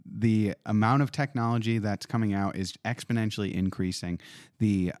the amount of technology that's coming out is exponentially increasing.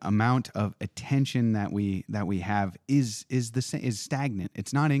 The amount of attention that we have is stagnant.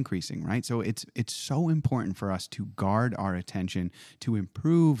 It's not increasing, right? So it's so important for us to guard our attention, to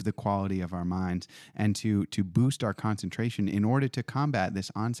improve the quality of our minds, and to boost our concentration in order to combat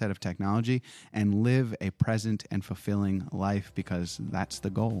this onset of technology and live a present and fulfilling life, because that's the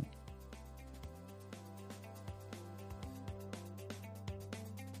goal.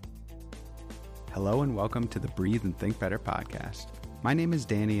 Hello and welcome to the Breathe and Think Better podcast. My name is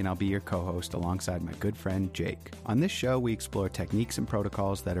Danny and I'll be your co-host alongside my good friend Jake. On this show, we explore techniques and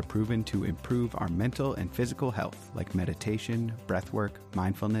protocols that are proven to improve our mental and physical health, like meditation, breathwork,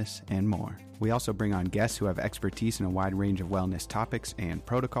 mindfulness, and more. We also bring on guests who have expertise in a wide range of wellness topics and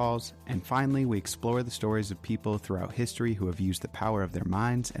protocols. And finally, we explore the stories of people throughout history who have used the power of their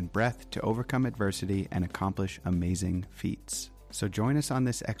minds and breath to overcome adversity and accomplish amazing feats. So join us on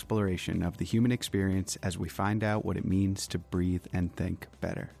this exploration of the human experience as we find out what it means to breathe and think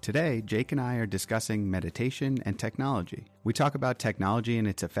better. Today, Jake and I are discussing meditation and technology. We talk about technology and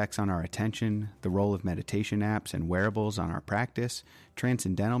its effects on our attention, the role of meditation apps and wearables on our practice,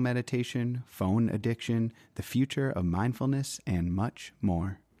 transcendental meditation, phone addiction, the future of mindfulness, and much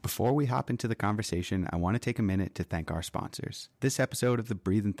more. Before we hop into the conversation, I want to take a minute to thank our sponsors. This episode of the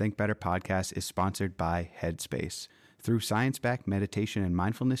Breathe and Think Better podcast is sponsored by Headspace. Through science-backed meditation and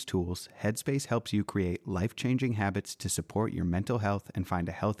mindfulness tools, Headspace helps you create life-changing habits to support your mental health and find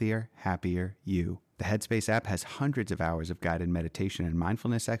a healthier, happier you. The Headspace app has hundreds of hours of guided meditation and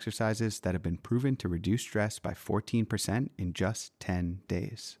mindfulness exercises that have been proven to reduce stress by 14% in just 10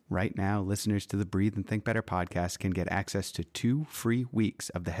 days. Right now, listeners to the Breathe and Think Better podcast can get access to 2 free weeks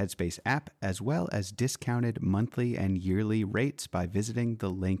of the Headspace app, as well as discounted monthly and yearly rates by visiting the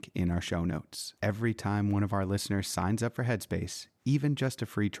link in our show notes. Every time one of our listeners signs up for Headspace, even just a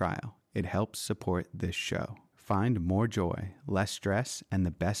free trial, it helps support this show. Find more joy, less stress, and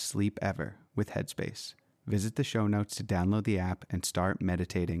the best sleep ever with Headspace. Visit the show notes to download the app and start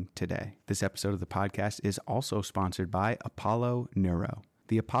meditating today. This episode of the podcast is also sponsored by Apollo Neuro.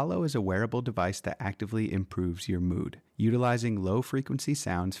 The Apollo is a wearable device that actively improves your mood. Utilizing low-frequency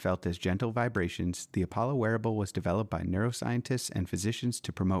sounds felt as gentle vibrations, the Apollo wearable was developed by neuroscientists and physicians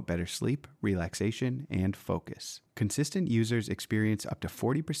to promote better sleep, relaxation, and focus. Consistent users experience up to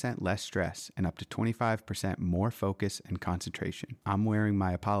 40% less stress and up to 25% more focus and concentration. I'm wearing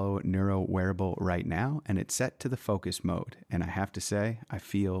my Apollo Neuro wearable right now, and it's set to the focus mode, and I have to say, I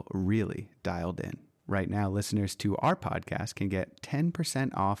feel really dialed in. Right now, listeners to our podcast can get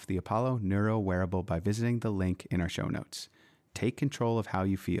 10% off the Apollo Neuro wearable by visiting the link in our show notes. Take control of how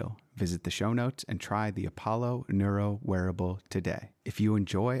you feel. Visit the show notes and try the Apollo Neuro wearable today. If you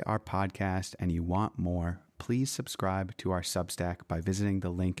enjoy our podcast and you want more, please subscribe to our Substack by visiting the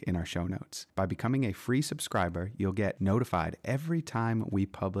link in our show notes. By becoming a free subscriber, you'll get notified every time we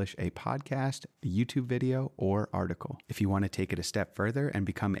publish a podcast, a YouTube video, or article. If you want to take it a step further and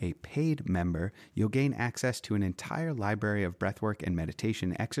become a paid member, you'll gain access to an entire library of breathwork and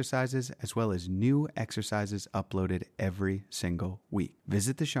meditation exercises, as well as new exercises uploaded every single week.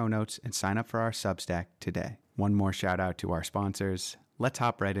 Visit the show notes and sign up for our Substack today. One more shout out to our sponsors. Let's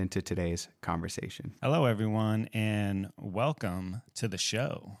hop right into today's conversation. Hello, everyone, and welcome to the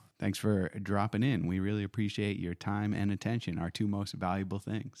show. Thanks for dropping in. We really appreciate your time and attention, our 2 most valuable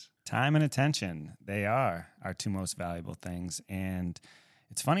things. Time and attention, they are our 2 most valuable things. And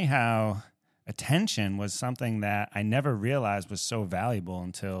it's funny how attention was something that I never realized was so valuable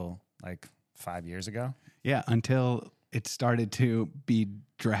until like 5 years ago. Yeah, until it started to be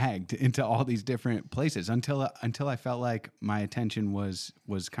dragged into all these different places until I felt like my attention was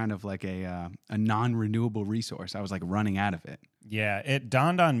kind of like a non-renewable resource. I was like running out of it. Yeah, it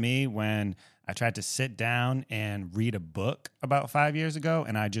dawned on me when I tried to sit down and read a book about 5 years ago,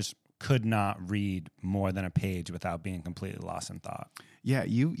 and I just could not read more than a page without being completely lost in thought. Yeah,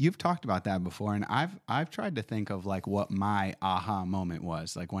 you've talked about that before, and I've tried to think of like what my aha moment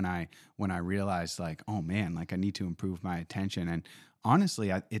was, like when I realized like, oh man, like I need to improve my attention. And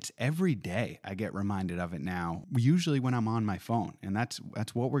honestly, it's every day I get reminded of it now, usually when I'm on my phone. And that's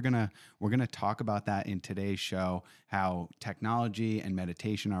what we're gonna talk about that in today's show, how technology and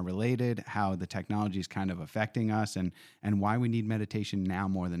meditation are related, how the technology is kind of affecting us, and why we need meditation now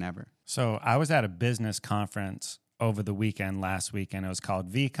more than ever. So I was at a business conference over the weekend, last weekend. It was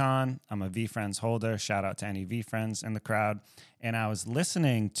called VCon. I'm a VFriends holder. Shout out to any VFriends in the crowd. And I was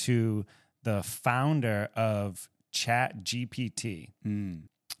listening to the founder of ChatGPT.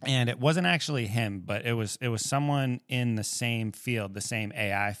 And it wasn't actually him, but it was someone in the same field, the same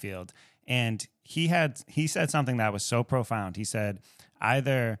AI field. And he said something that was so profound. He said,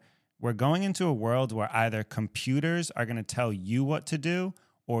 either we're going into a world where either computers are going to tell you what to do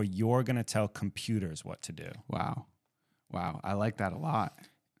or you're going to tell computers what to do. Wow. I like that a lot.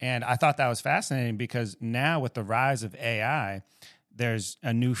 And I thought that was fascinating because now with the rise of AI, there's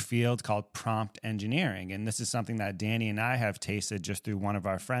a new field called prompt engineering. And this is something that Danny and I have tasted just through one of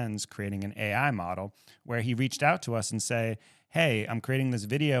our friends creating an AI model, where he reached out to us and say, hey, I'm creating this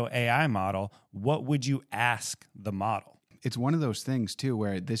video AI model. What would you ask the model? It's one of those things too,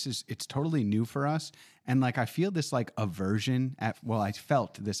 where it's totally new for us. And like, I feel this like aversion I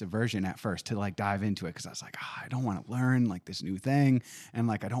felt this aversion at first to like dive into it. Cause I was like, I don't want to learn like this new thing. And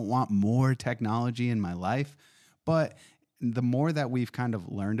like, I don't want more technology in my life. But the more that we've kind of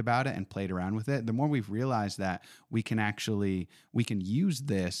learned about it and played around with it, the more we've realized that we can use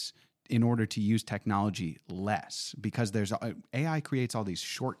this in order to use technology less, because AI creates all these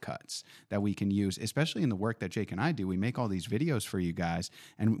shortcuts that we can use, especially in the work that Jake and I do. We make all these videos for you guys,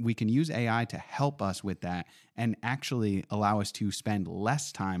 and we can use AI to help us with that and actually allow us to spend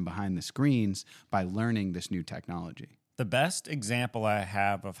less time behind the screens by learning this new technology. The best example I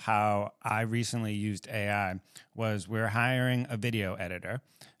have of how I recently used AI was we're hiring a video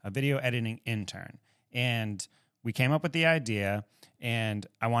editing intern, and we came up with the idea, and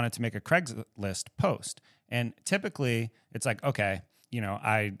I wanted to make a Craigslist post. And typically it's like, okay,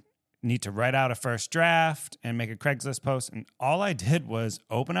 I need to write out a first draft and make a Craigslist post. And all I did was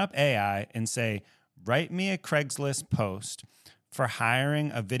open up AI and say, write me a Craigslist post for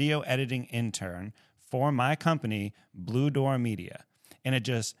hiring a video editing intern for my company, Blue Door Media. And it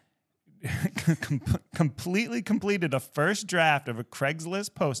just completely completed a first draft of a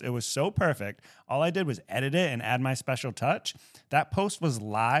Craigslist post. It was so perfect. All I did was edit it and add my special touch. That post was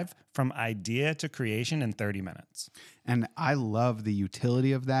live from idea to creation in 30 minutes. And I love the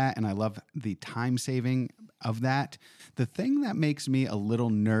utility of that, and I love the time saving of that. The thing that makes me a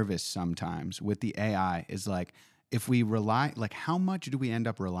little nervous sometimes with the AI is like, if we rely, like, how much do we end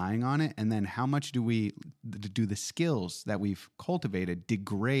up relying on it? And then how much do the skills that we've cultivated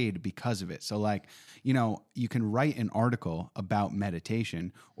degrade because of it? So like, you can write an article about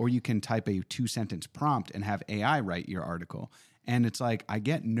meditation, or you can type a 2-sentence prompt and have AI write your article. And it's like, I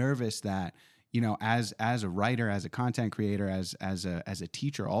get nervous that, as a writer, as a content creator, as a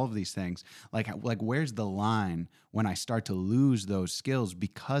teacher, all of these things, like where's the line when I start to lose those skills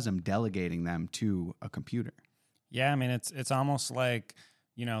because I'm delegating them to a computer? Yeah, I mean, it's almost like,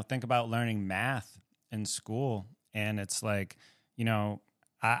 think about learning math in school. And it's like,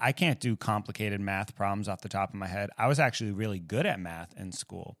 I can't do complicated math problems off the top of my head. I was actually really good at math in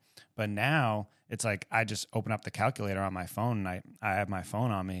school. But now it's like I just open up the calculator on my phone, and I have my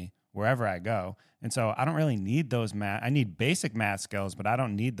phone on me wherever I go. And so I don't really need those I need basic math skills, but I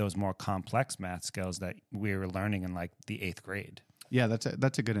don't need those more complex math skills that we were learning in like the 8th grade. Yeah,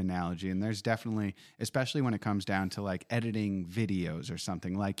 that's a good analogy. And there's definitely, especially when it comes down to like editing videos or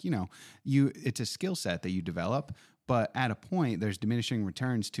something, like, it's a skill set that you develop, but at a point there's diminishing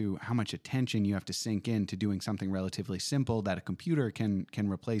returns to how much attention you have to sink into doing something relatively simple that a computer can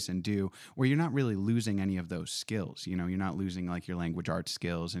replace and do, where you're not really losing any of those skills. You're not losing like your language arts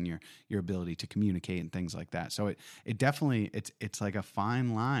skills and your ability to communicate and things like that. So it definitely, it's like a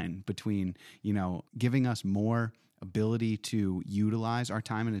fine line between, giving us more ability to utilize our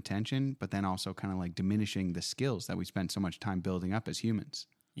time and attention, but then also kind of like diminishing the skills that we spend so much time building up as humans.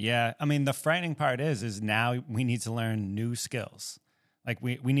 Yeah. I mean, the frightening part is now we need to learn new skills. Like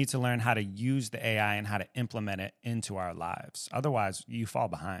we need to learn how to use the AI and how to implement it into our lives. Otherwise, you fall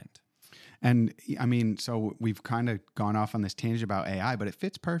behind. And I mean, so we've kind of gone off on this tangent about AI, but it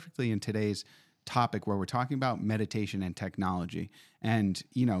fits perfectly in today's topic where we're talking about meditation and technology. And,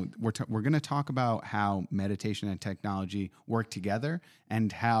 we're going to talk about how meditation and technology work together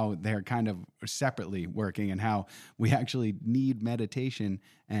and how they're kind of separately working, and how we actually need meditation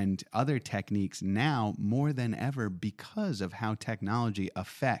and other techniques now more than ever because of how technology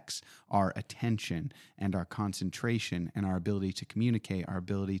affects our attention and our concentration and our ability to communicate, our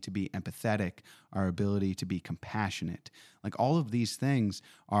ability to be empathetic, our ability to be compassionate. Like, all of these things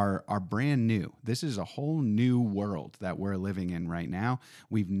are brand new. This is a whole new world that we're living in right now.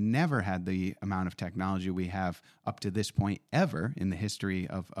 We've never had the amount of technology we have up to this point ever in the history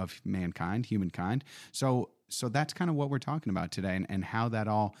of mankind, humankind. So that's kind of what we're talking about today, and how that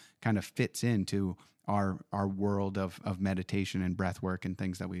all kind of fits into our world of meditation and breath work and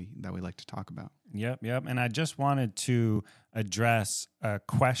things that we like to talk about. Yep. And I just wanted to address a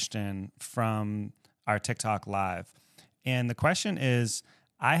question from our TikTok Live. And the question is,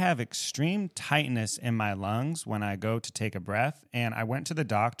 I have extreme tightness in my lungs when I go to take a breath, and I went to the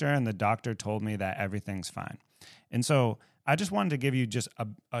doctor, and the doctor told me that everything's fine. And so I just wanted to give you just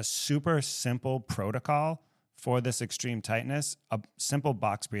a super simple protocol for this extreme tightness, a simple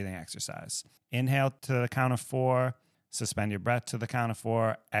box breathing exercise. Inhale to the count of 4, suspend your breath to the count of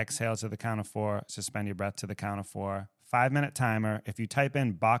 4, exhale to the count of 4, suspend your breath to the count of 4. 5-minute timer. If you type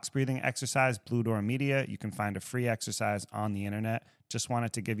in box breathing exercise, Blue Door Media, you can find a free exercise on the internet. Just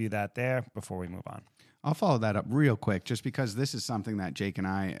wanted to give you that there before we move on. I'll follow that up real quick, just because this is something that Jake and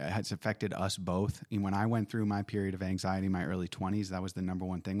I has affected us both. And when I went through my period of anxiety in my early 20s, that was the number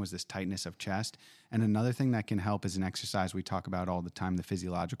one thing, was this tightness of chest. And another thing that can help is an exercise we talk about all the time, the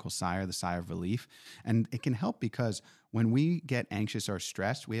physiological sigh, or the sigh of relief. And it can help because when we get anxious or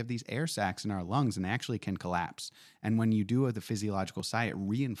stressed, we have these air sacs in our lungs and they actually can collapse. And when you do the physiological sigh, it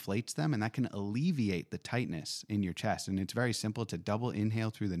reinflates them, and that can alleviate the tightness in your chest. And it's very simple to double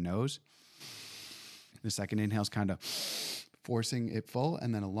inhale through the nose. The second inhale is kind of forcing it full,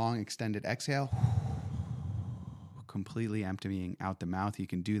 and then a long extended exhale, completely emptying out the mouth. You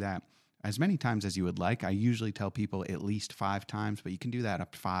can do that as many times as you would like. I usually tell people at least 5 times, but you can do that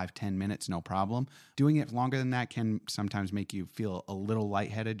up to 5-10 minutes, no problem. Doing it longer than that can sometimes make you feel a little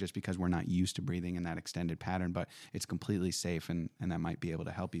lightheaded just because we're not used to breathing in that extended pattern, but it's completely safe, and that might be able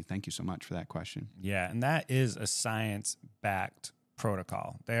to help you. Thank you so much for that question. Yeah, and that is a science-backed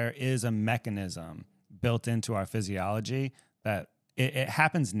protocol. There is a mechanism built into our physiology that it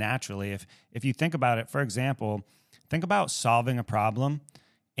happens naturally. If you think about it, for example, think about solving a problem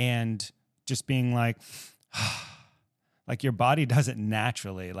and just being like your body does it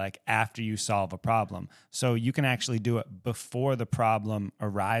naturally, like after you solve a problem. So you can actually do it before the problem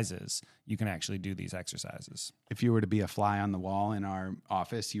arises. You can actually do these exercises. If you were to be a fly on the wall in our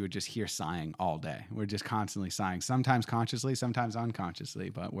office, you would just hear sighing all day. We're just constantly sighing, sometimes consciously, sometimes unconsciously,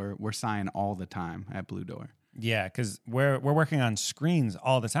 but we're sighing all the time at Blue Door. Yeah, because we're working on screens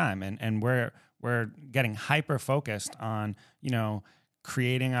all the time, and we're getting hyper focused on,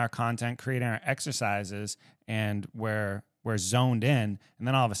 creating our content, creating our exercises, and we're zoned in, and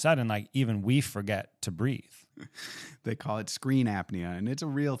then all of a sudden, like, even we forget to breathe. They call it screen apnea, and it's a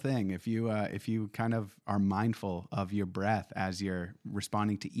real thing. If you kind of are mindful of your breath as you're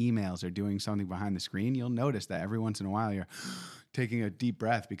responding to emails or doing something behind the screen, you'll notice that every once in a while you're taking a deep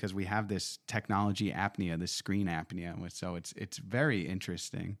breath, because we have this technology apnea, this screen apnea. So it's very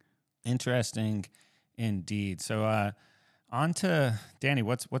interesting. Interesting indeed. So on to Danny,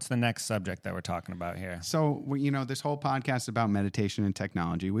 what's the next subject that we're talking about here? So, this whole podcast is about meditation and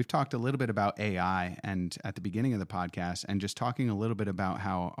technology. We've talked a little bit about AI and at the beginning of the podcast, and just talking a little bit about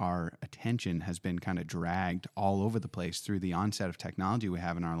how our attention has been kind of dragged all over the place through the onset of technology we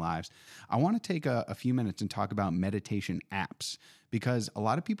have in our lives. I want to take a few minutes and talk about meditation apps, because a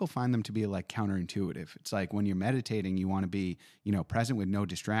lot of people find them to be like counterintuitive. It's like when you're meditating, you want to be, present with no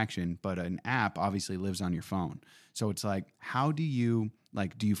distraction, but an app obviously lives on your phone. So it's like, how do you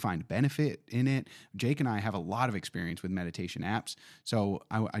find benefit in it? Jake and I have a lot of experience with meditation apps. So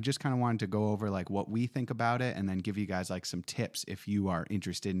I just kind of wanted to go over like what we think about it, and then give you guys like some tips if you are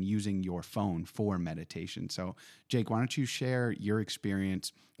interested in using your phone for meditation. So Jake, why don't you share your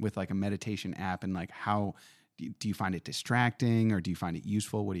experience with like a meditation app, and like how do you find it distracting, or do you find it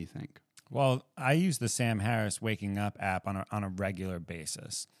useful? What do you think? Well, I use the Sam Harris Waking Up app on a regular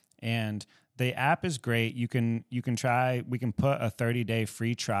basis, and the app is great. We can put a 30-day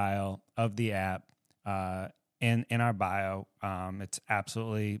free trial of the app in our bio. It's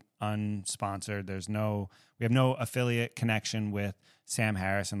absolutely unsponsored. We have no affiliate connection with Sam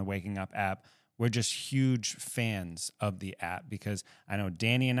Harris and the Waking Up app. We're just huge fans of the app, because I know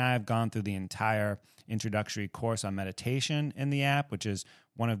Danny and I have gone through the entire introductory course on meditation in the app, which is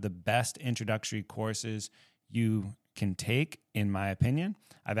one of the best introductory courses you can take, in my opinion.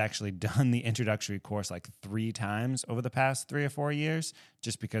 I've actually done the introductory course like 3 times over the past 3 or 4 years,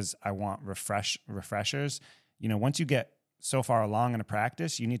 just because I want refreshers. Once you get so far along in a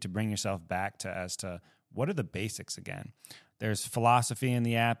practice, you need to bring yourself back as to what are the basics again. There's philosophy in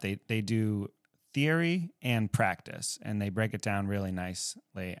the app. They do theory and practice, and they break it down really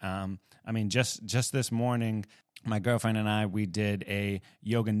nicely. Just this morning, my girlfriend and I, we did a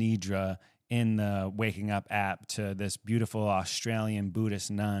yoga nidra in the Waking Up app to this beautiful Australian Buddhist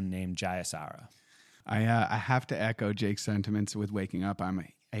nun named Jayasara. I have to echo Jake's sentiments with Waking Up. I'm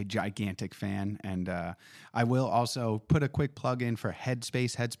a gigantic fan. And I will also put a quick plug in for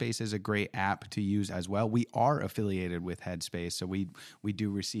Headspace. Headspace is a great app to use as well. We are affiliated with Headspace, so we do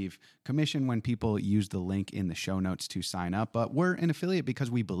receive commission when people use the link in the show notes to sign up. But we're an affiliate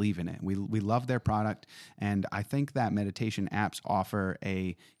because we believe in it. We love their product. And I think that meditation apps offer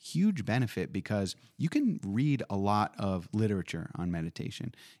a huge benefit because you can read a lot of literature on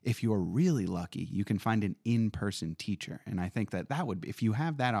meditation. If you're really lucky, you can find an in-person teacher. And I think that would be, if you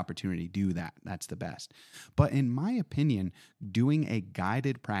have that opportunity, do that. That's the best. But in my opinion, doing a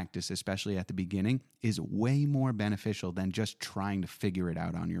guided practice, especially at the beginning, is way more beneficial than just trying to figure it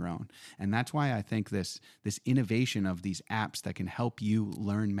out on your own. And that's why I think this innovation of these apps that can help you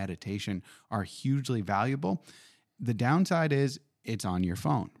learn meditation are hugely valuable. The downside is it's on your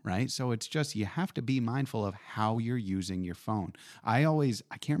phone, right? So it's just, you have to be mindful of how you're using your phone. I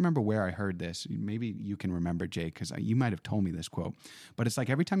can't remember where I heard this. Maybe you can remember, Jake, because you might have told me this quote. But it's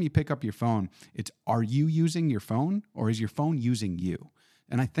like every time you pick up your phone, it's, are you using your phone or is your phone using you?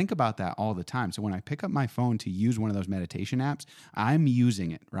 And I think about that all the time. So when I pick up my phone to use one of those meditation apps, I'm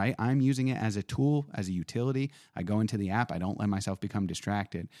using it, right? I'm using it as a tool, as a utility. I go into the app. I don't let myself become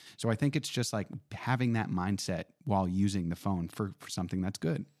distracted. So I think it's just like having that mindset while using the phone for something that's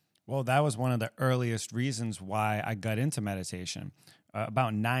good. Well, that was one of the earliest reasons why I got into meditation.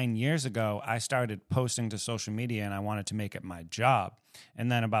 About 9 years ago, I started posting to social media and I wanted to make it my job. And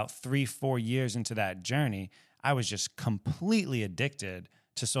then about 3-4 years into that journey, I was just completely addicted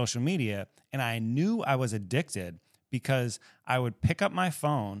to social media. And I knew I was addicted because I would pick up my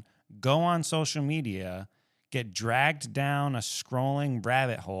phone, go on social media, get dragged down a scrolling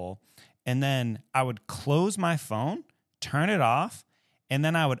rabbit hole, and then I would close my phone, turn it off, and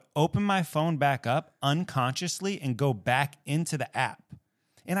then I would open my phone back up unconsciously and go back into the app.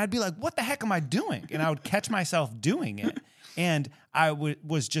 And I'd be like, what the heck am I doing? And I would catch myself doing it. And I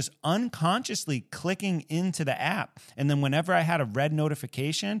was just unconsciously clicking into the app. And then whenever I had a red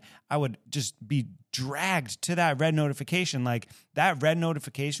notification, I would just be dragged to that red notification. Like that red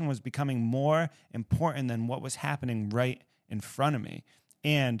notification was becoming more important than what was happening right in front of me.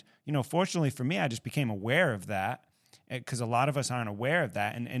 And, fortunately for me, I just became aware of that because a lot of us aren't aware of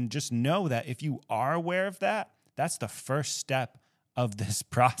that. And just know that if you are aware of that, that's the first step of this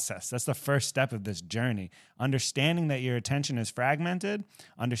process. That's the first step of this journey. Understanding that your attention is fragmented,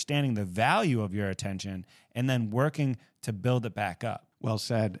 understanding the value of your attention, and then working to build it back up. Well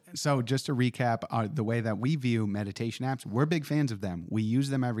said. So just to recap the way that we view meditation apps, we're big fans of them. We use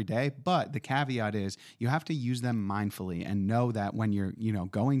them every day, but the caveat is you have to use them mindfully and know that when you're,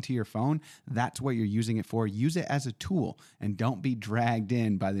 going to your phone, that's what you're using it for. Use it as a tool and don't be dragged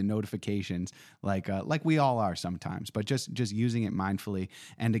in by the notifications like we all are sometimes, but just using it mindfully.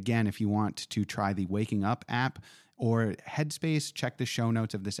 And again, if you want to try the Waking Up app or Headspace, check the show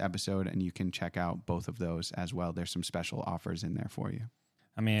notes of this episode and you can check out both of those as well. There's some special offers in there for you.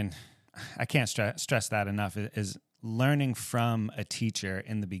 I mean, I can't stress that enough. Is learning from a teacher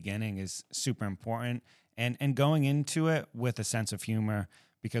in the beginning is super important, and going into it with a sense of humor,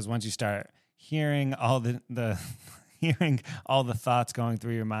 because once you start hearing all the hearing all the thoughts going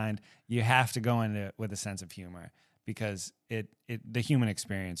through your mind, you have to go into it with a sense of humor. Because the human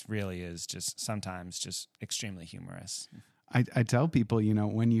experience really is just sometimes just extremely humorous. I tell people,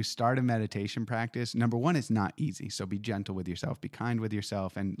 when you start a meditation practice, number one, it's not easy. So be gentle with yourself, be kind with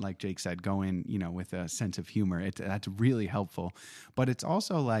yourself. And like Jake said, go in, with a sense of humor. That's really helpful. But it's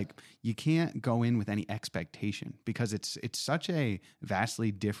also like you can't go in with any expectation because it's such a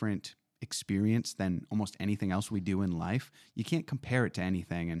vastly different experience than almost anything else we do in life. You can't compare it to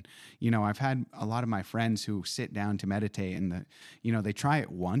anything. And, I've had a lot of my friends who sit down to meditate and they try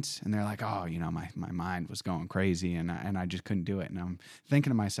it once and they're like, oh, my mind was going crazy and I just couldn't do it. And I'm thinking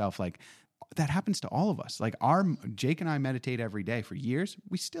to myself, like, that happens to all of us. Like Jake and I meditate every day for years.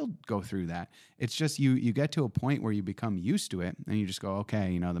 We still go through that. It's just you get to a point where you become used to it and you just go,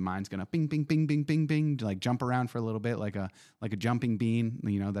 okay, the mind's going to bing, bing, bing, bing, bing, bing, to like jump around for a little bit like a jumping bean.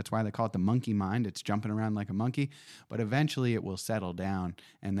 That's why they call it the monkey mind. It's jumping around like a monkey, but eventually it will settle down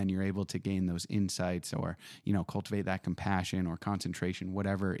and then you're able to gain those insights or, cultivate that compassion or concentration,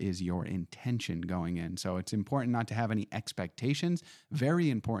 whatever is your intention going in. So it's important not to have any expectations. Very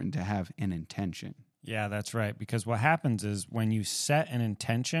important to have an intention. Yeah, that's right. Because what happens is when you set an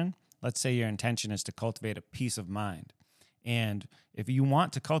intention, let's say your intention is to cultivate a peace of mind. And if you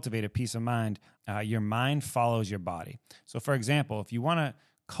want to cultivate a peace of mind, your mind follows your body. So for example, if you want to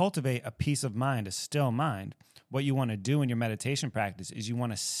cultivate a peace of mind, a still mind, what you want to do in your meditation practice is you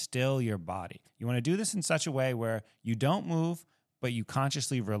want to still your body. You want to do this in such a way where you don't move, but you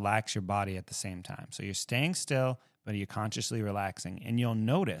consciously relax your body at the same time. So you're staying still, but you're consciously relaxing. And you'll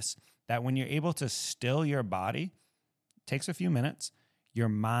notice that when you're able to still your body, it takes a few minutes, your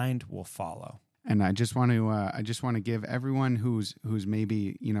mind will follow. And I just want to give everyone who's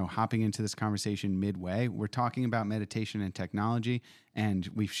maybe, hopping into this conversation midway. We're talking about meditation and technology, and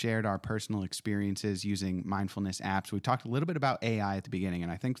we've shared our personal experiences using mindfulness apps. We talked a little bit about AI at the beginning,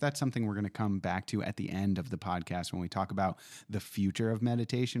 and I think that's something we're going to come back to at the end of the podcast when we talk about the future of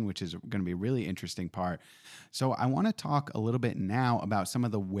meditation, which is going to be a really interesting part. So I want to talk a little bit now about some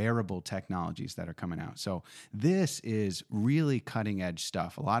of the wearable technologies that are coming out. So this is really cutting edge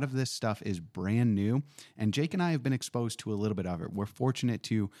stuff. A lot of this stuff is brand new, and Jake and I have been exposed to a little bit of it. We're fortunate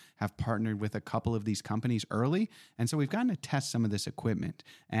to have partnered with a couple of these companies early, and so we've gotten to test some of this equipment,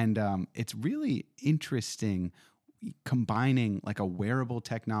 and it's really interesting combining like a wearable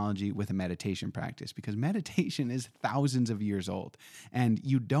technology with a meditation practice, because meditation is thousands of years old, and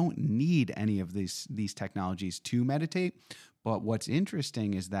you don't need any of these technologies to meditate. But what's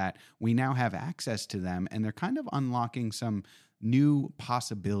interesting is that we now have access to them, and they're kind of unlocking some new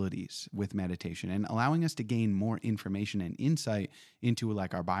possibilities with meditation and allowing us to gain more information and insight into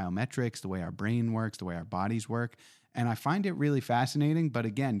like our biometrics, the way our brain works, the way our bodies work. And I find it really fascinating. But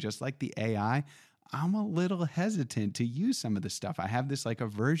again, just like the AI, I'm a little hesitant to use some of the stuff. I have this like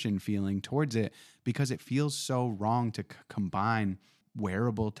aversion feeling towards it because it feels so wrong to combine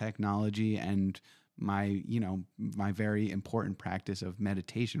wearable technology and my very important practice of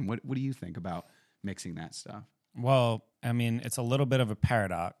meditation. What do you think about mixing that stuff? Well, I mean, it's a little bit of a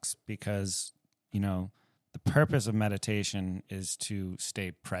paradox because, the purpose of meditation is to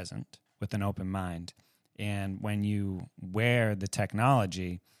stay present with an open mind. And when you wear the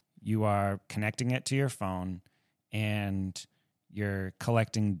technology, you are connecting it to your phone and you're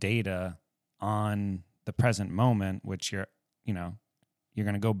collecting data on the present moment, which you're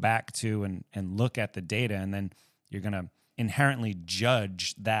going to go back to and look at the data, and then you're going to inherently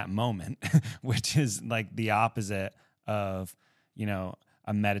judge that moment, which is like the opposite of,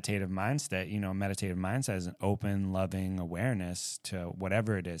 a meditative mindset. A meditative mindset is an open, loving awareness to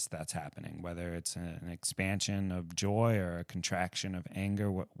whatever it is that's happening, whether it's an expansion of joy or a contraction of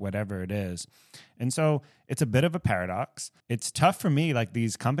anger, whatever it is. And so it's a bit of a paradox. It's tough for me. Like,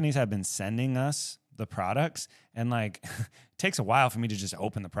 these companies have been sending us the products, and like it takes a while for me to just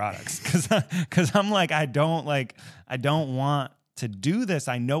open the products because I'm like, I don't want to do this.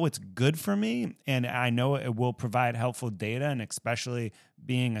 I know it's good for me, and I know it will provide helpful data, and especially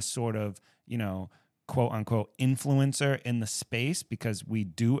being a sort of, quote unquote influencer in the space, because we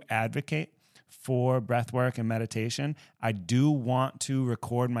do advocate for breath work and meditation. I do want to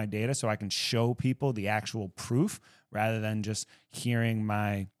record my data so I can show people the actual proof rather than just hearing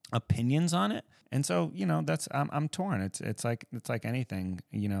my opinions on it. And so, that's I'm torn. It's like anything,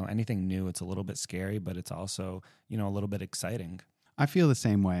 anything new. It's a little bit scary, but it's also, a little bit exciting. I feel the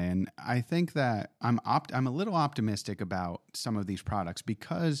same way, and I think that I'm a little optimistic about some of these products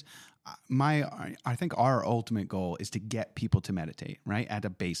because I think our ultimate goal is to get people to meditate, right? At a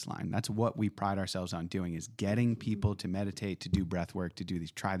baseline. That's what we pride ourselves on doing, is getting people to meditate, to do breath work, to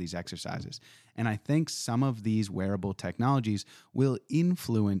try these exercises. And I think some of these wearable technologies will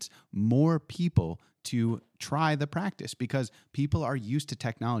influence more people to try the practice because people are used to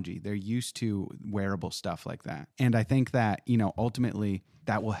technology. They're used to wearable stuff like that. And I think that, ultimately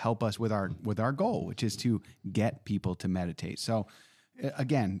that will help us with our goal, which is to get people to meditate. So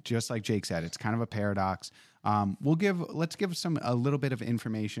again, just like Jake said, it's kind of a paradox. Let's give a little bit of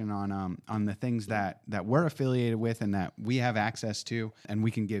information on the things that we're affiliated with and that we have access to, and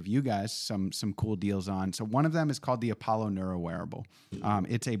we can give you guys some cool deals on. So one of them is called the Apollo Neuro Wearable.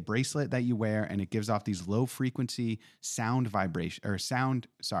 It's a bracelet that you wear, and it gives off these low frequency sounds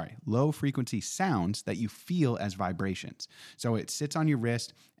that you feel as vibrations. So it sits on your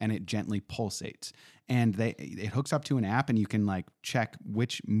wrist and it gently pulsates. And it hooks up to an app, and you can like check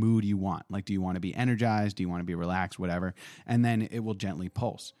which mood you want. Like, do you want to be energized? Do you want to be relaxed? Whatever. And then it will gently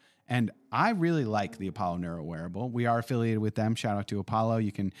pulse. And I really like the Apollo Neuro Wearable. We are affiliated with them. Shout out to Apollo.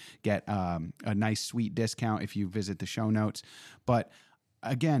 You can get a nice sweet discount if you visit the show notes. But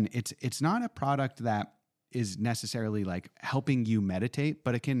again, it's not a product that is necessarily like helping you meditate,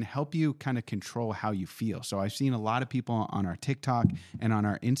 but it can help you kind of control how you feel. So I've seen a lot of people on our TikTok and on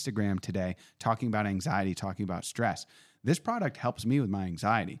our Instagram today talking about anxiety, talking about stress. This product helps me with my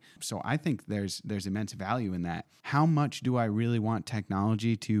anxiety. So I think there's immense value in that. How much do I really want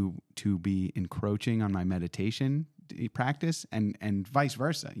technology to be encroaching on my meditation practice and vice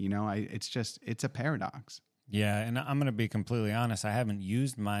versa? It's a paradox. Yeah, and I'm going to be completely honest. I haven't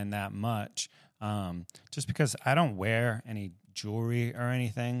used mine that much. Just because I don't wear any jewelry or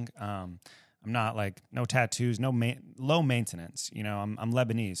anything. I'm not like no tattoos, low maintenance. I'm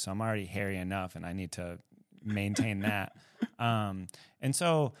Lebanese, so I'm already hairy enough, and I need to maintain that. And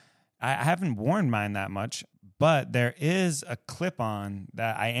so I haven't worn mine that much, but there is a clip-on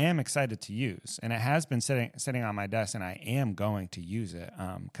that I am excited to use, and it has been sitting on my desk, and I am going to use it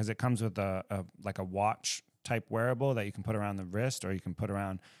because it comes with a watch type wearable that you can put around the wrist, or you can put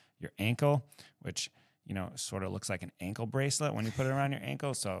around your ankle, which sort of looks like an ankle bracelet when you put it around your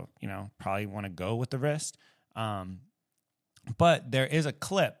ankle. So probably want to go with the wrist. But there is a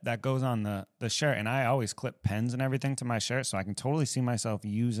clip that goes on the shirt, and I always clip pens and everything to my shirt, so I can totally see myself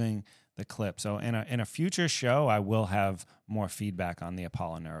using the clip. So in a future show, I will have more feedback on the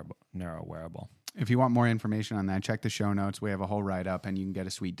Apollo Neuro wearable. If you want more information on that, check the show notes. We have a whole write-up, and you can get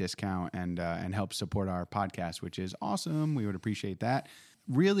a sweet discount and help support our podcast, which is awesome. We would appreciate that.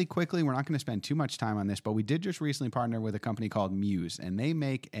 Really quickly, we're not going to spend too much time on this, but we did just recently partner with a company called Muse, and they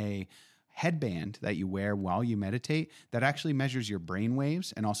make a headband that you wear while you meditate that actually measures your brain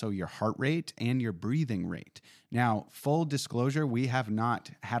waves and also your heart rate and your breathing rate. Now, full disclosure, we have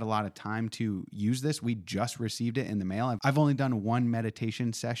not had a lot of time to use this. We just received it in the mail. I've only done one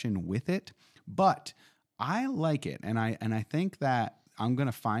meditation session with it, but I like it. And I think that I'm going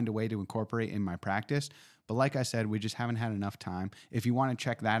to find a way to incorporate in my practice. But like I said, we just haven't had enough time. If you want to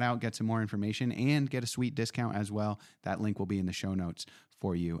check that out, get some more information, and get a sweet discount as well, that link will be in the show notes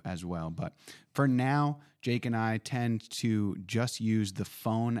for you as well. But for now, Jake and I tend to just use the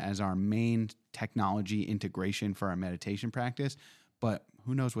phone as our main technology integration for our meditation practice. But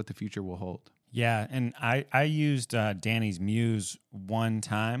who knows what the future will hold. Yeah, and I used Danny's Muse one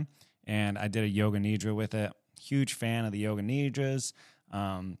time, and I did a yoga nidra with it. Huge fan of the yoga nidras.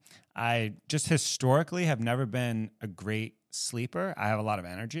 I just historically have never been a great sleeper. I have a lot of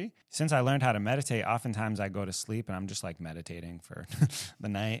energy. Since I learned how to meditate, oftentimes I go to sleep and I'm just like meditating for the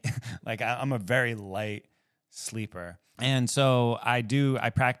night. Like I'm a very light sleeper. And so I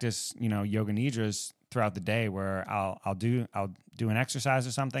practice, yoga nidras throughout the day where I'll do an exercise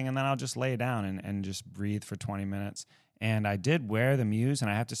or something, and then I'll just lay down and just breathe for 20 minutes. And I did wear the Muse,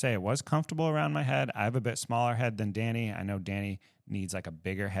 and I have to say it was comfortable around my head. I have a bit smaller head than Danny. I know Danny needs like a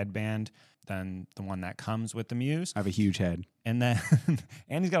bigger headband than the one that comes with the Muse. I have a huge head. And then,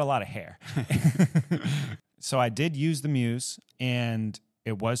 and he's got a lot of hair. So I did use the Muse, and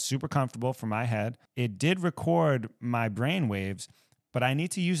it was super comfortable for my head. It did record my brain waves, but I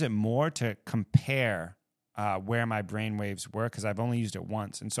need to use it more to compare where my brain waves were, because I've only used it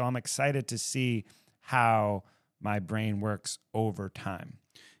once. And so I'm excited to see how my brain works over time.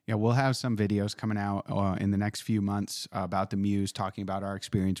 Yeah, we'll have some videos coming out in the next few months about the Muse, talking about our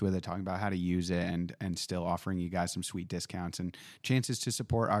experience with it, talking about how to use it, and still offering you guys some sweet discounts and chances to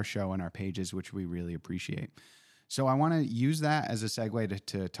support our show and our pages, which we really appreciate. So I want to use that as a segue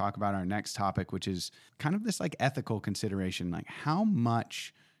to talk about our next topic, which is kind of this like ethical consideration, like how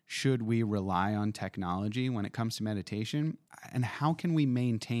much should we rely on technology when it comes to meditation, and how can we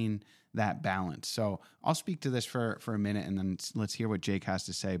maintain that balance? So I'll speak to this for a minute, and then let's hear what Jake has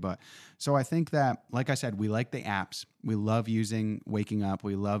to say. But so I think that, like I said, we like the apps. We love using Waking Up.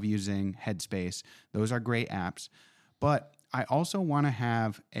 We love using Headspace. Those are great apps. But I also want to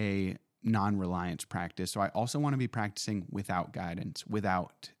have a non-reliance practice. So I also want to be practicing without guidance,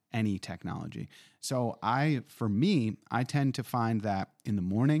 without any technology. So for me, I tend to find that in the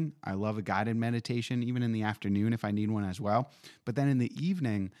morning, I love a guided meditation, even in the afternoon if I need one as well. But then in the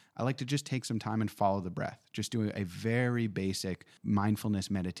evening, I like to just take some time and follow the breath, just do a very basic mindfulness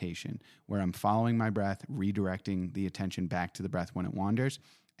meditation where I'm following my breath, redirecting the attention back to the breath when it wanders.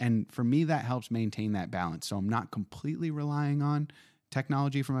 And for me, that helps maintain that balance. So I'm not completely relying on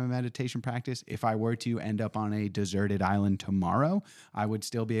technology for my meditation practice. If I were to end up on a deserted island tomorrow, I would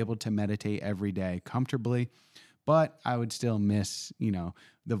still be able to meditate every day comfortably, but I would still miss,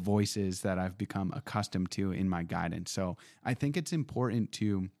 the voices that I've become accustomed to in my guidance. So I think it's important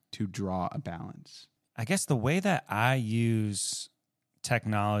to draw a balance. I guess the way that I use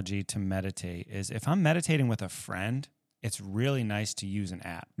technology to meditate is if I'm meditating with a friend, it's really nice to use an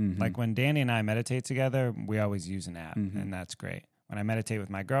app. Mm-hmm. Like when Danny and I meditate together, we always use an app, mm-hmm. and that's great. When I meditate with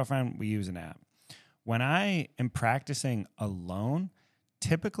my girlfriend, we use an app. When I am practicing alone,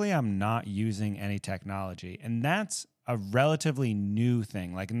 typically I'm not using any technology. And that's a relatively new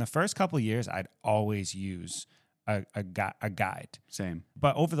thing. Like in the first couple of years, I'd always use a guide. Same.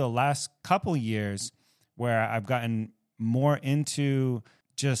 But over the last couple of years, where I've gotten more into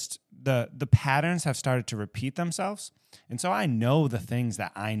just the patterns have started to repeat themselves. And so I know the things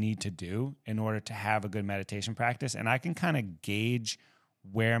that I need to do in order to have a good meditation practice. And I can kind of gauge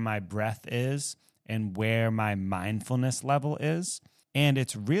where my breath is and where my mindfulness level is. And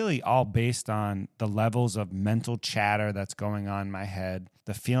it's really all based on the levels of mental chatter that's going on in my head,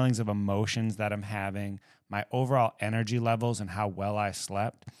 the feelings of emotions that I'm having, my overall energy levels, and how well I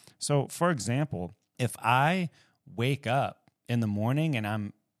slept. So, for example, if I wake up in the morning and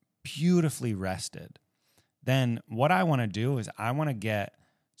I'm beautifully rested, then what I want to do is I want to get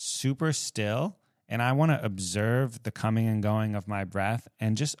super still and I want to observe the coming and going of my breath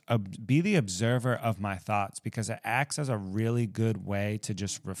and just be the observer of my thoughts, because it acts as a really good way to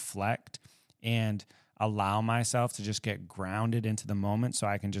just reflect and allow myself to just get grounded into the moment so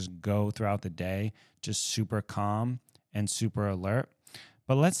I can just go throughout the day just super calm and super alert.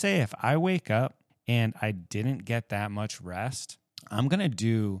 But let's say if I wake up and I didn't get that much rest, I'm going to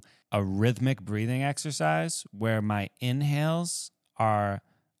do a rhythmic breathing exercise where my inhales are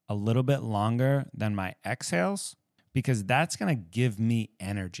a little bit longer than my exhales, because that's going to give me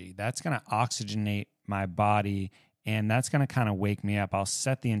energy. That's going to oxygenate my body, and that's going to kind of wake me up. I'll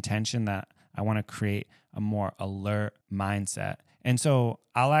set the intention that I want to create a more alert mindset. And so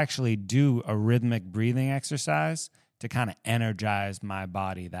I'll actually do a rhythmic breathing exercise to kind of energize my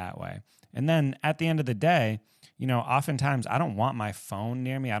body that way. And then at the end of the day, oftentimes I don't want my phone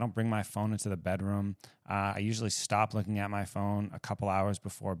near me. I don't bring my phone into the bedroom. I usually stop looking at my phone a couple hours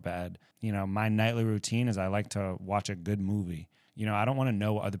before bed. My nightly routine is I like to watch a good movie. I don't want to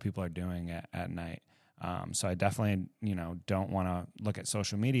know what other people are doing at night. So I definitely, don't want to look at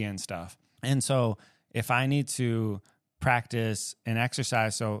social media and stuff. And so if I need to practice an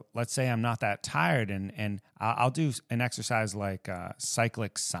exercise, so let's say I'm not that tired, and I'll do an exercise like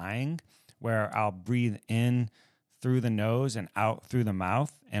cyclic sighing, where I'll breathe in through the nose and out through the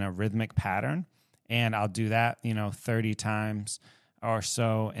mouth in a rhythmic pattern. And I'll do that, 30 times or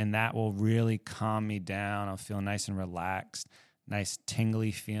so. And that will really calm me down. I'll feel nice and relaxed, nice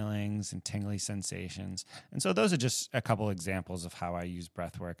tingly feelings and tingly sensations. And so those are just a couple examples of how I use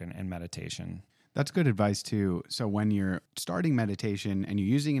breath work and meditation. That's good advice too. So when you're starting meditation and you're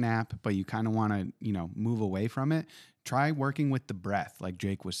using an app, but you kind of want to, move away from it, try working with the breath, like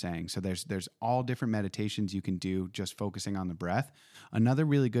Jake was saying. So there's all different meditations you can do just focusing on the breath. Another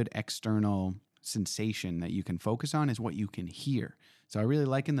really good external sensation that you can focus on is what you can hear. So I really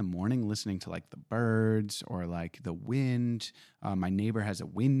like in the morning listening to like the birds or like the wind. My neighbor has a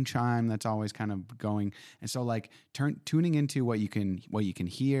wind chime that's always kind of going. And so like tuning into what you can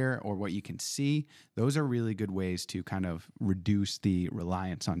hear or what you can see, those are really good ways to kind of reduce the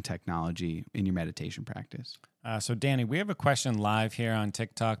reliance on technology in your meditation practice. So Danny, we have a question live here on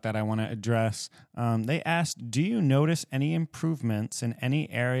TikTok that I want to address. They asked, do you notice any improvements in any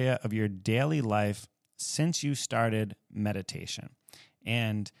area of your daily life since you started meditation?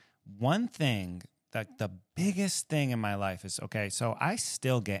 And one thing, that the biggest thing in my life is, okay, so I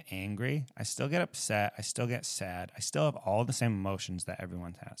still get angry, I still get upset, I still get sad, I still have all the same emotions that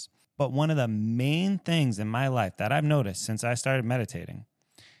everyone has. But one of the main things in my life that I've noticed since I started meditating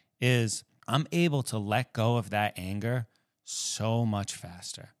is I'm able to let go of that anger so much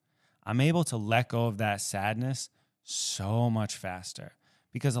faster. I'm able to let go of that sadness so much faster.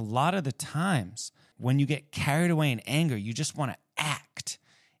 Because a lot of the times when you get carried away in anger, you just want to act.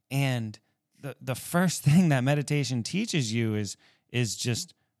 And the first thing that meditation teaches you is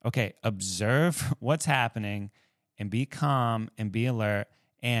just, okay, observe what's happening and be calm and be alert.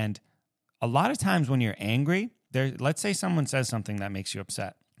 And a lot of times when you're angry, let's say someone says something that makes you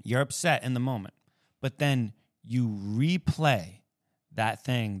upset. You're upset in the moment, but then you replay that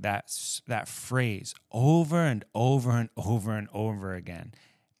thing, that phrase over and over and over and over again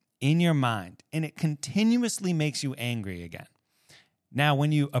in your mind, and it continuously makes you angry again. Now,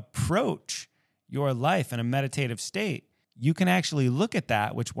 when you approach your life in a meditative state, you can actually look at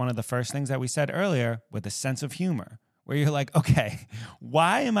that, which one of the first things that we said earlier, with a sense of humor, where you're like, okay,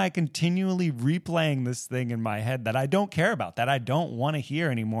 why am I continually replaying this thing in my head that I don't care about, that I don't want to hear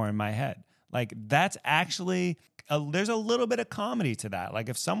anymore in my head? Like, that's actually, there's a little bit of comedy to that. Like,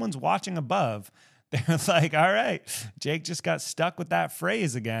 if someone's watching above, they're like, all right, Jake just got stuck with that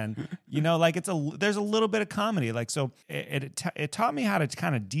phrase again. Like there's a little bit of comedy. Like, so it taught me how to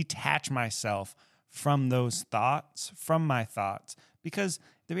kind of detach myself from those thoughts, from my thoughts, because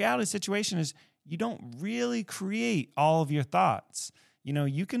the reality of the situation is you don't really create all of your thoughts.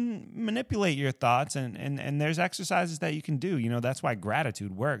 You can manipulate your thoughts and there's exercises that you can do. That's why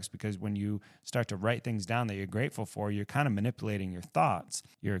gratitude works, because when you start to write things down that you're grateful for, you're kind of manipulating your thoughts.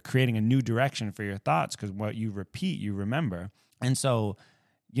 You're creating a new direction for your thoughts, because what you repeat, you remember. And so,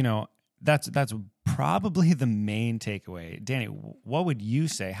 that's probably the main takeaway. Danny, what would you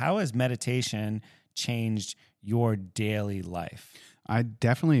say? How has meditation changed your daily life? I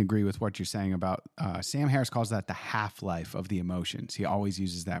definitely agree with what you're saying about Sam Harris calls that the half-life of the emotions. He always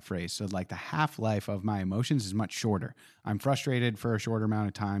uses that phrase. So like the half-life of my emotions is much shorter. I'm frustrated for a shorter amount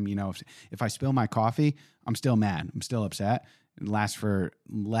of time. You know, if I spill my coffee, I'm still mad. I'm still upset. It lasts for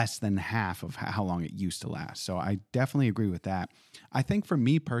less than half of how long it used to last. So I definitely agree with that. I think for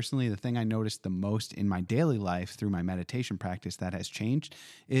me personally, the thing I noticed the most in my daily life through my meditation practice that has changed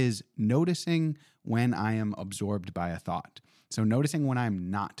is noticing when I am absorbed by a thought. So noticing when I'm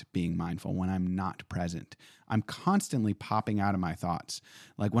not being mindful, when I'm not present. I'm constantly popping out of my thoughts.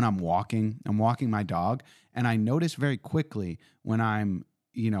 Like when I'm walking my dog, and I notice very quickly when I'm,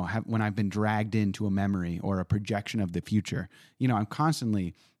 when I've been dragged into a memory or a projection of the future. I'm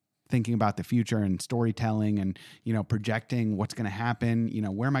constantly thinking about the future and storytelling and, projecting what's going to happen.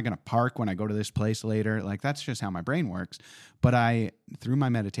 Where am I going to park when I go to this place later? Like that's just how my brain works. But I, through my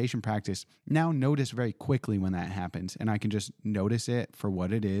meditation practice, now notice very quickly when that happens, and I can just notice it for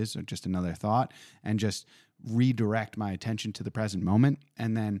what it is, or just another thought, and just redirect my attention to the present moment.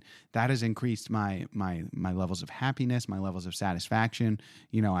 And then that has increased my levels of happiness, my levels of satisfaction.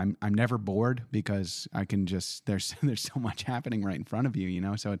 I'm never bored because I can just, there's so much happening right in front of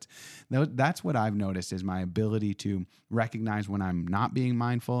you, so that's what I've noticed is my ability to recognize when I'm not being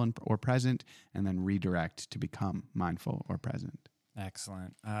mindful or present, and then redirect to become mindful or present.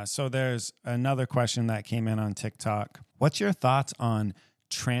 Excellent. So there's another question that came in on TikTok. What's your thoughts on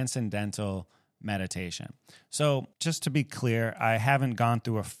transcendental meditation? So just to be clear, I haven't gone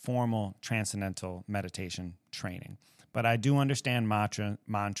through a formal transcendental meditation training, but I do understand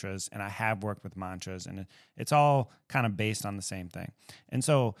mantras, and I have worked with mantras, and it's all kind of based on the same thing. And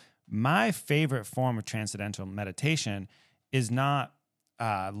so my favorite form of transcendental meditation is not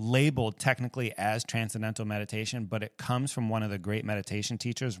labeled technically as transcendental meditation, but it comes from one of the great meditation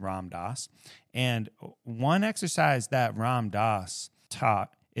teachers, Ram Dass. And one exercise that Ram Dass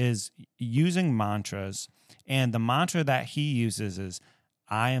taught is using mantras. And the mantra that he uses is,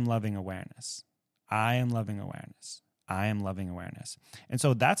 I am loving awareness. I am loving awareness. I am loving awareness. And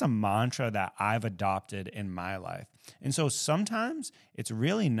so that's a mantra that I've adopted in my life. And so sometimes it's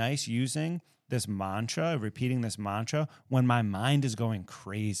really nice using this mantra, repeating this mantra when my mind is going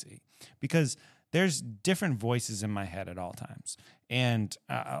crazy, because there's different voices in my head at all times. And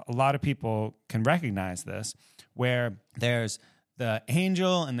a lot of people can recognize this, where there's the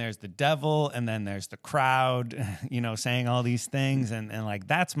angel and there's the devil and then there's the crowd, saying all these things. And like,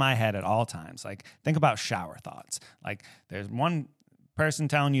 that's my head at all times. Like, think about shower thoughts. Like, there's one person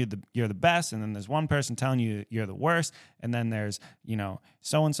telling you you're the best, and then there's one person telling you you're the worst, and then there's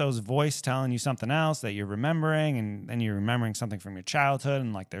so-and-so's voice telling you something else that you're remembering, and then you're remembering something from your childhood,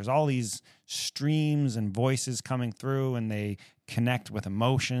 and like there's all these streams and voices coming through, and they connect with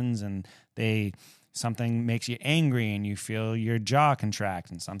emotions, and something makes you angry and you feel your jaw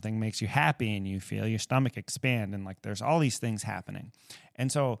contract, and something makes you happy and you feel your stomach expand, and like there's all these things happening. And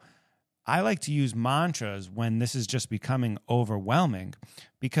so I like to use mantras when this is just becoming overwhelming,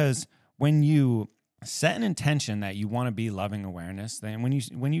 because when you set an intention that you want to be loving awareness, then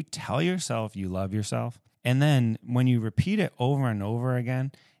when you tell yourself you love yourself, and then when you repeat it over and over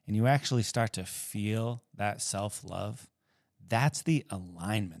again, and you actually start to feel that self-love, that's the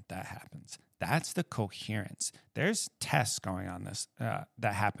alignment that happens. That's the coherence. There's tests going on this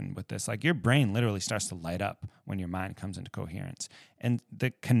that happen with this. Like, your brain literally starts to light up when your mind comes into coherence, and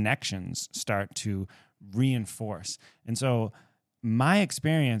the connections start to reinforce. And so my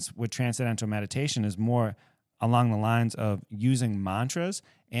experience with transcendental meditation is more along the lines of using mantras.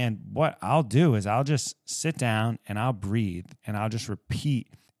 And what I'll do is I'll just sit down and I'll breathe, and I'll just repeat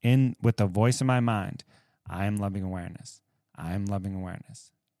in with the voice in my mind, I am loving awareness. I am loving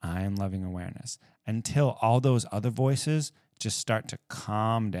awareness. I am loving awareness, until all those other voices just start to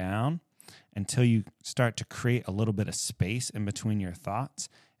calm down, until you start to create a little bit of space in between your thoughts.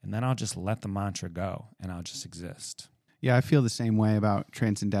 And then I'll just let the mantra go, and I'll just exist. Yeah, I feel the same way about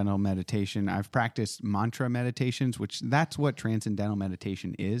transcendental meditation. I've practiced mantra meditations, which that's what transcendental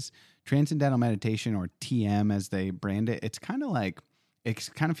meditation is. Transcendental meditation, or TM as they brand it, it's kind of like,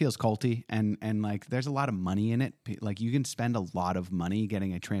 it kind of feels culty, and like there's a lot of money in it. Like, you can spend a lot of money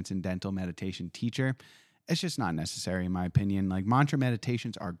getting a transcendental meditation teacher. It's just not necessary, in my opinion. Like, mantra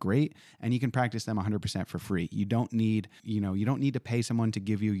meditations are great, and you can practice them 100% for free. You don't need to pay someone to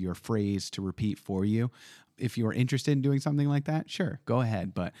give you your phrase to repeat for you. if you're interested in doing something like that, sure, go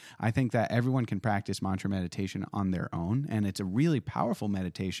ahead. But I think that everyone can practice mantra meditation on their own. And it's a really powerful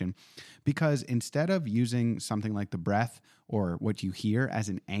meditation because instead of using something like the breath or what you hear as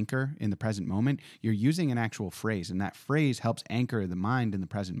an anchor in the present moment, you're using an actual phrase. And that phrase helps anchor the mind in the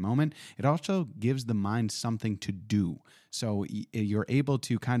present moment. It also gives the mind something to do. So you're able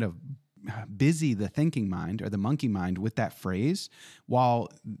to kind of busy the thinking mind or the monkey mind with that phrase, while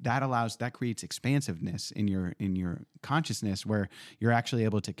that creates expansiveness in your consciousness where you're actually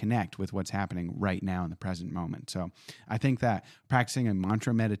able to connect with what's happening right now in the present moment. So I think that practicing a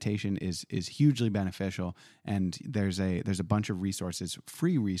mantra meditation is hugely beneficial, and there's a bunch of resources,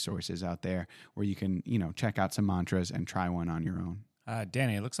 free resources out there where you can, check out some mantras and try one on your own.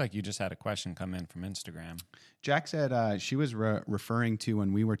 Danny, it looks like you just had a question come in from Instagram. Jack said she was referring to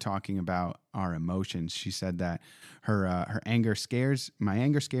when we were talking about our emotions. She said that her anger scares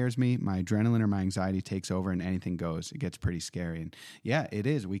me, my adrenaline or my anxiety takes over, and anything goes. It gets pretty scary. And yeah, it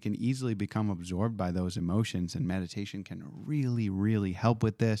is. We can easily become absorbed by those emotions, and meditation can really, really help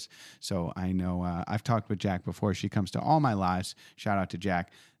with this. So I know I've talked with Jack before. She comes to all my lives. Shout out to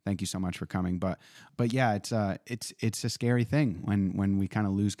Jack. Thank you so much for coming. But yeah, it's a scary thing when we kind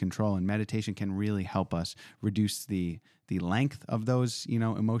of lose control, and meditation can really help us reduce the length of those,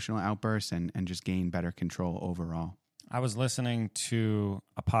 emotional outbursts and just gain better control overall. I was listening to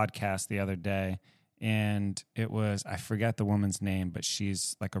a podcast the other day, and it was, I forget the woman's name, but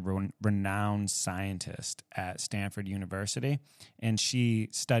she's like a renowned scientist at Stanford University, and she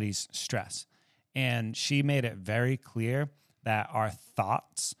studies stress. And she made it very clear that our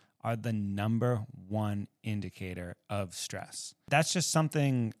thoughts are the number one indicator of stress. That's just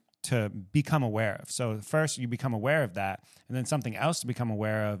something to become aware of. So first you become aware of that, and then something else to become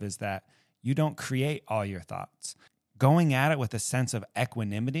aware of is that you don't create all your thoughts. Going at it with a sense of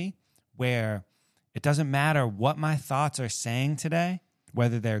equanimity where it doesn't matter what my thoughts are saying today,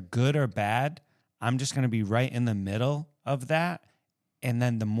 whether they're good or bad, I'm just going to be right in the middle of that. And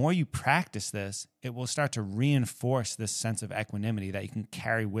then the more you practice this, it will start to reinforce this sense of equanimity that you can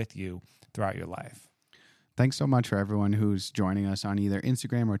carry with you throughout your life. Thanks so much for everyone who's joining us on either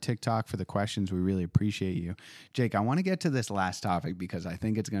Instagram or TikTok for the questions. We really appreciate you. Jake, I want to get to this last topic because I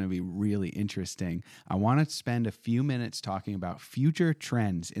think it's going to be really interesting. I want to spend a few minutes talking about future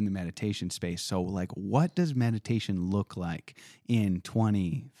trends in the meditation space. So what does meditation look like in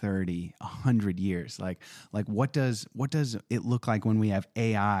 20, 30, 100 years? Like what does it look like when we have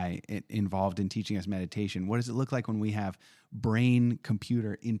AI involved in teaching us meditation? What does it look like when we have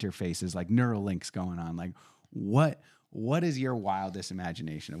brain-computer interfaces like Neuralinks going on? Like, what is your wildest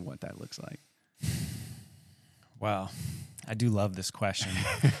imagination of what that looks like? Well, I do love this question.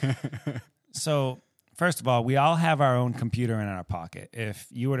 So, first of all, we all have our own computer in our pocket. If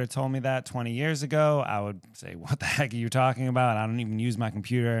you would have told me that 20 years ago, I would say, what the heck are you talking about? I don't even use my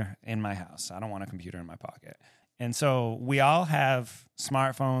computer in my house. I don't want a computer in my pocket. And so we all have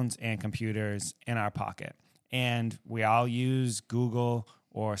smartphones and computers in our pocket. And we all use Google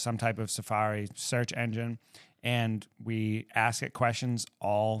or some type of Safari search engine, and we ask it questions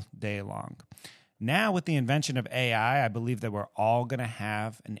all day long. Now, with the invention of AI, I believe that we're all going to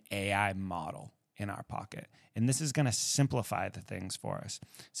have an AI model in our pocket. And this is going to simplify the things for us.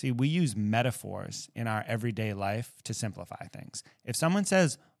 See, we use metaphors in our everyday life to simplify things. If someone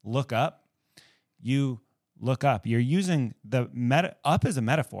says, look up, you look up. You're using up as a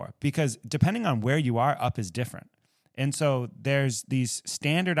metaphor because depending on where you are, up is different. And so there's these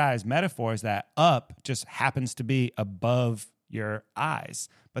standardized metaphors that up just happens to be above your eyes.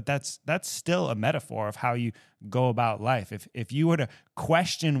 But that's still a metaphor of how you go about life. If you were to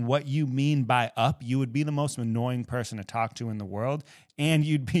question what you mean by up, you would be the most annoying person to talk to in the world, and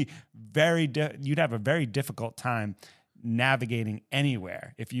you'd have a very difficult time navigating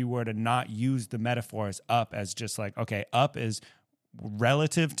anywhere if you were to not use the metaphors up as just like, okay, up is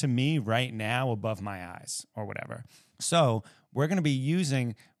relative to me right now above my eyes or whatever. So we're going to be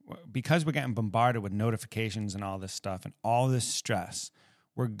using, because we're getting bombarded with notifications and all this stuff and all this stress,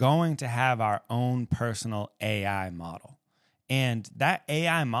 we're going to have our own personal AI model. And that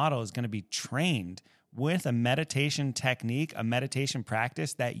AI model is going to be trained with a meditation technique, a meditation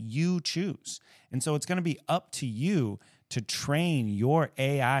practice that you choose. And so it's going to be up to you to train your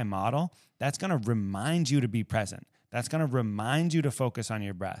AI model that's going to remind you to be present. That's going to remind you to focus on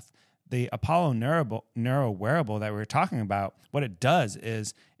your breath. The Apollo Neuro wearable that we were talking about, what it does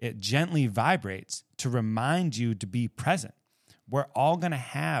is it gently vibrates to remind you to be present. We're all going to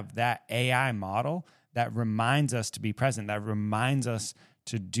have that AI model that reminds us to be present, that reminds us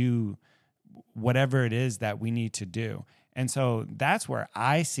to do whatever it is that we need to do. And so that's where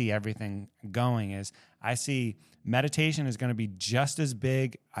I see everything going is I see meditation is going to be just as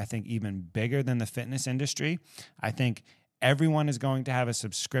big, I think even bigger than the fitness industry. I think everyone is going to have a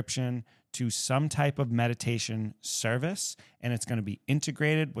subscription to some type of meditation service, and it's going to be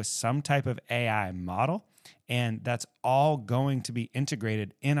integrated with some type of AI model. And that's all going to be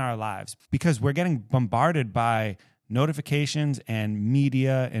integrated in our lives because we're getting bombarded by notifications and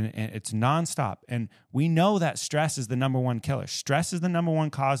media, and it's nonstop. And we know that stress is the number one killer. Stress is the number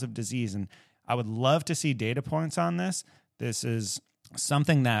one cause of disease. And I would love to see data points on this. This is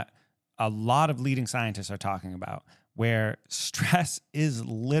something that a lot of leading scientists are talking about, where stress is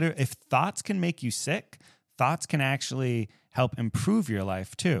literally, if thoughts can make you sick, thoughts can actually help improve your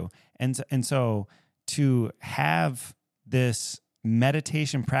life too. And so to have this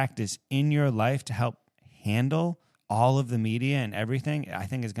meditation practice in your life to help handle all of the media and everything, I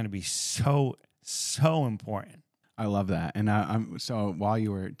think is going to be so important. I love that. And so while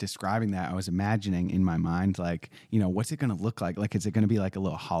you were describing that, I was imagining in my mind, like, what's it going to look like? Like, is it going to be like a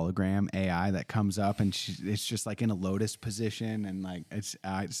little hologram AI that comes up and it's just like in a lotus position? And like,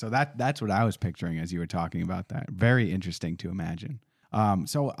 so that's what I was picturing as you were talking about that. Very interesting to imagine.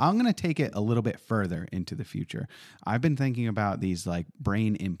 So I'm going to take it a little bit further into the future. I've been thinking about these like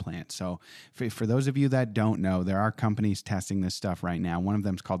brain implants. So for those of you that don't know, there are companies testing this stuff right now. One of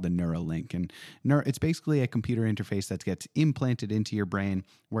them is called the Neuralink, and it's basically a computer interface that gets implanted into your brain,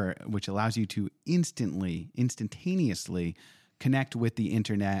 which allows you to instantaneously connect with the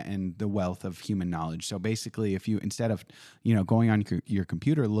internet and the wealth of human knowledge. So basically, if you, instead of, going on your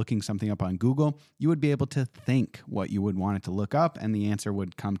computer, looking something up on Google, you would be able to think what you would want it to look up, and the answer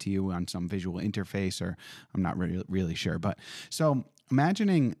would come to you on some visual interface, or I'm not really sure. But so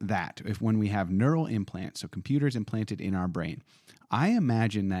imagining that when we have neural implants, so computers implanted in our brain, I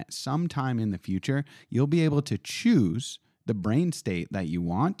imagine that sometime in the future, you'll be able to choose the brain state that you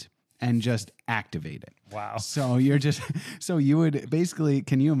want and just activate it. Wow. So you would basically,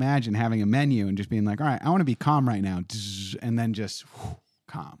 can you imagine having a menu and just being like, all right, I want to be calm right now. And then just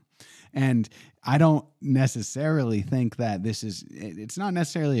calm. And I don't necessarily think that it's not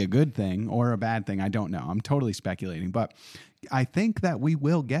necessarily a good thing or a bad thing. I don't know. I'm totally speculating, but I think that we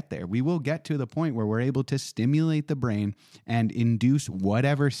will get there. We will get to the point where we're able to stimulate the brain and induce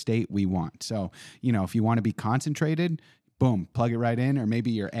whatever state we want. So, if you want to be concentrated, boom, plug it right in. Or maybe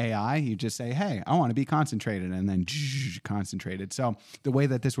your AI, you just say, hey, I want to be concentrated, and then concentrated. So the way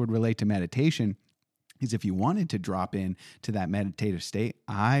that this would relate to meditation is if you wanted to drop in to that meditative state,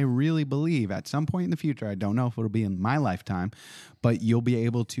 I really believe at some point in the future, I don't know if it'll be in my lifetime, but you'll be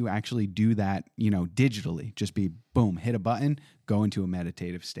able to actually do that, digitally. Just be boom, hit a button, go into a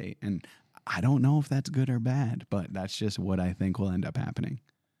meditative state. And I don't know if that's good or bad, but that's just what I think will end up happening.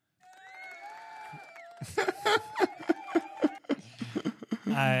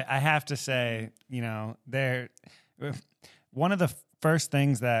 I have to say, one of the first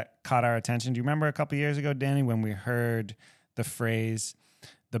things that caught our attention, do you remember a couple years ago, Danny, when we heard the phrase,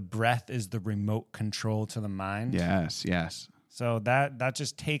 the breath is the remote control to the mind? Yes. So that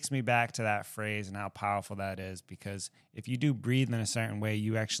just takes me back to that phrase and how powerful that is, because if you do breathe in a certain way,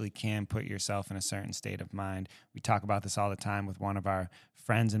 you actually can put yourself in a certain state of mind. We talk about this all the time with one of our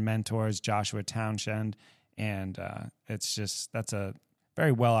friends and mentors, Joshua Townshend, and that's a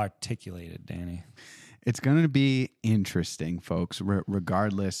very well articulated, Danny. It's going to be interesting, folks,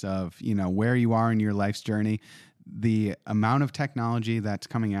 regardless of, where you are in your life's journey. The amount of technology that's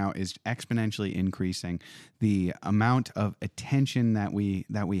coming out is exponentially increasing. The amount of attention that we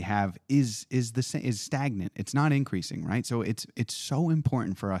have is stagnant. It's not increasing, right? So it's so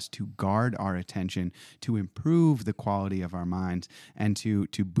important for us to guard our attention, to improve the quality of our minds, and to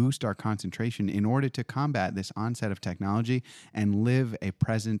boost our concentration in order to combat this onset of technology and live a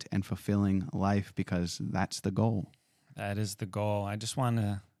present and fulfilling life, because that's the goal. That is the goal. I just want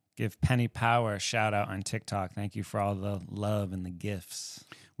to give Penny Power a shout out on TikTok. Thank you for all the love and the gifts.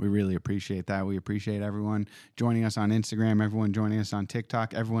 We really appreciate that. We appreciate everyone joining us on Instagram, everyone joining us on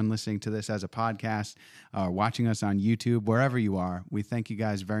TikTok, everyone listening to this as a podcast, watching us on YouTube, wherever you are. We thank you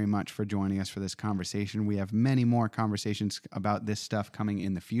guys very much for joining us for this conversation. We have many more conversations about this stuff coming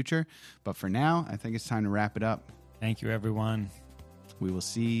in the future. But for now, I think it's time to wrap it up. Thank you, everyone. We will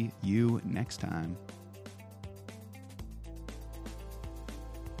see you next time.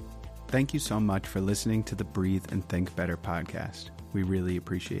 Thank you so much for listening to the Breathe and Think Better podcast. We really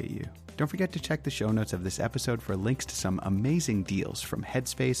appreciate you. Don't forget to check the show notes of this episode for links to some amazing deals from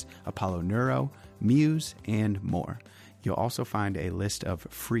Headspace, Apollo Neuro, Muse, and more. You'll also find a list of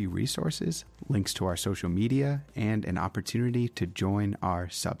free resources, links to our social media, and an opportunity to join our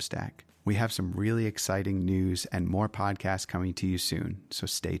Substack. We have some really exciting news and more podcasts coming to you soon, so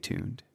stay tuned.